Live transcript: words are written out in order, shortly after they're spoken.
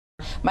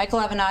Michael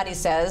Avenatti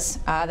says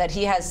that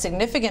he has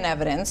significant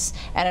evidence,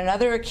 and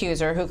another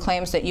accuser who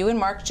claims that you and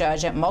Mark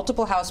Judge at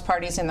multiple house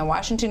parties in the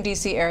Washington,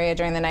 D.C. area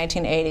during the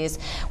 1980s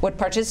would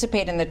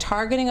participate in the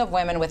targeting of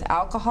women with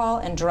alcohol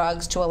and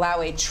drugs to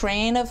allow a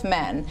train of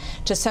men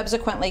to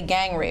subsequently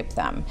gang rape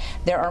them.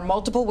 There are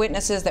multiple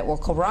witnesses that will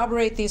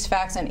corroborate these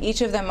facts, and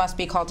each of them must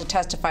be called to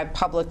testify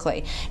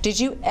publicly. Did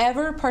you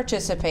ever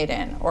participate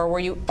in, or were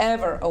you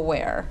ever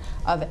aware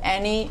of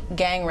any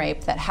gang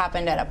rape that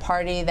happened at a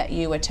party that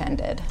you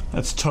attended?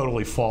 That's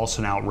totally false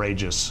and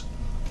outrageous.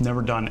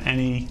 Never done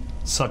any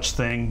such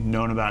thing,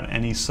 known about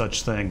any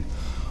such thing.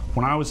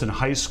 When I was in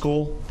high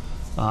school,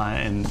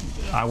 and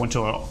I went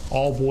to an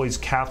all-boys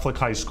Catholic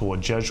high school, a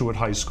Jesuit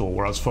high school,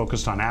 where I was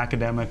focused on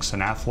academics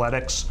and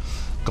athletics,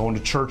 going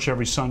to church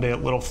every Sunday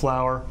at Little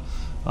Flower,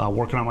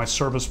 working on my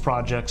service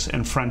projects,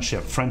 and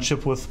friendship.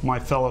 Friendship with my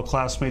fellow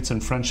classmates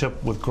and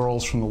friendship with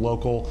girls from the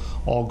local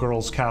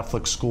all-girls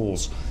Catholic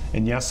schools.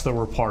 And yes, there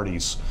were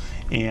parties.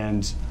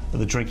 And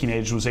the drinking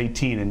age was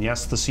 18, and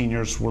yes, the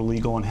seniors were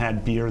legal and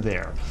had beer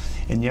there.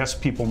 And yes,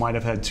 people might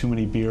have had too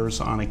many beers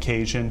on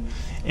occasion,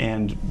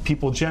 and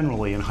people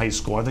generally in high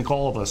school, I think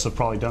all of us have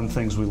probably done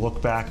things we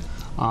look back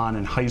on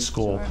in high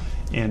school Sure.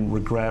 and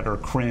regret or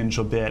cringe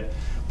a bit,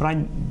 but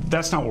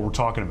that's not what we're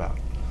talking about.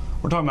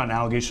 We're talking about an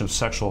allegation of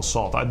sexual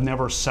assault. I've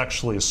never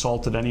sexually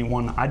assaulted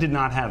anyone. I did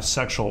not have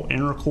sexual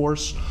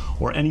intercourse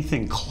or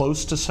anything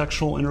close to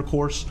sexual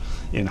intercourse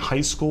in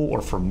high school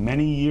or for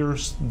many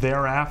years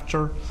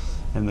thereafter.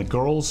 And the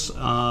girls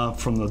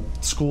from the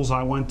schools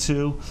I went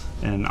to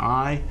and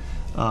I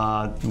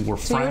were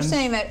friends. So you're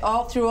saying that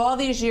through all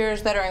these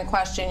years that are in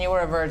question, you were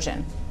a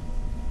virgin?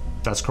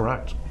 That's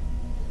correct.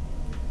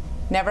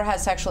 Never had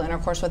sexual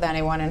intercourse with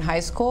anyone in high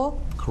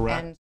school?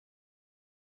 Correct.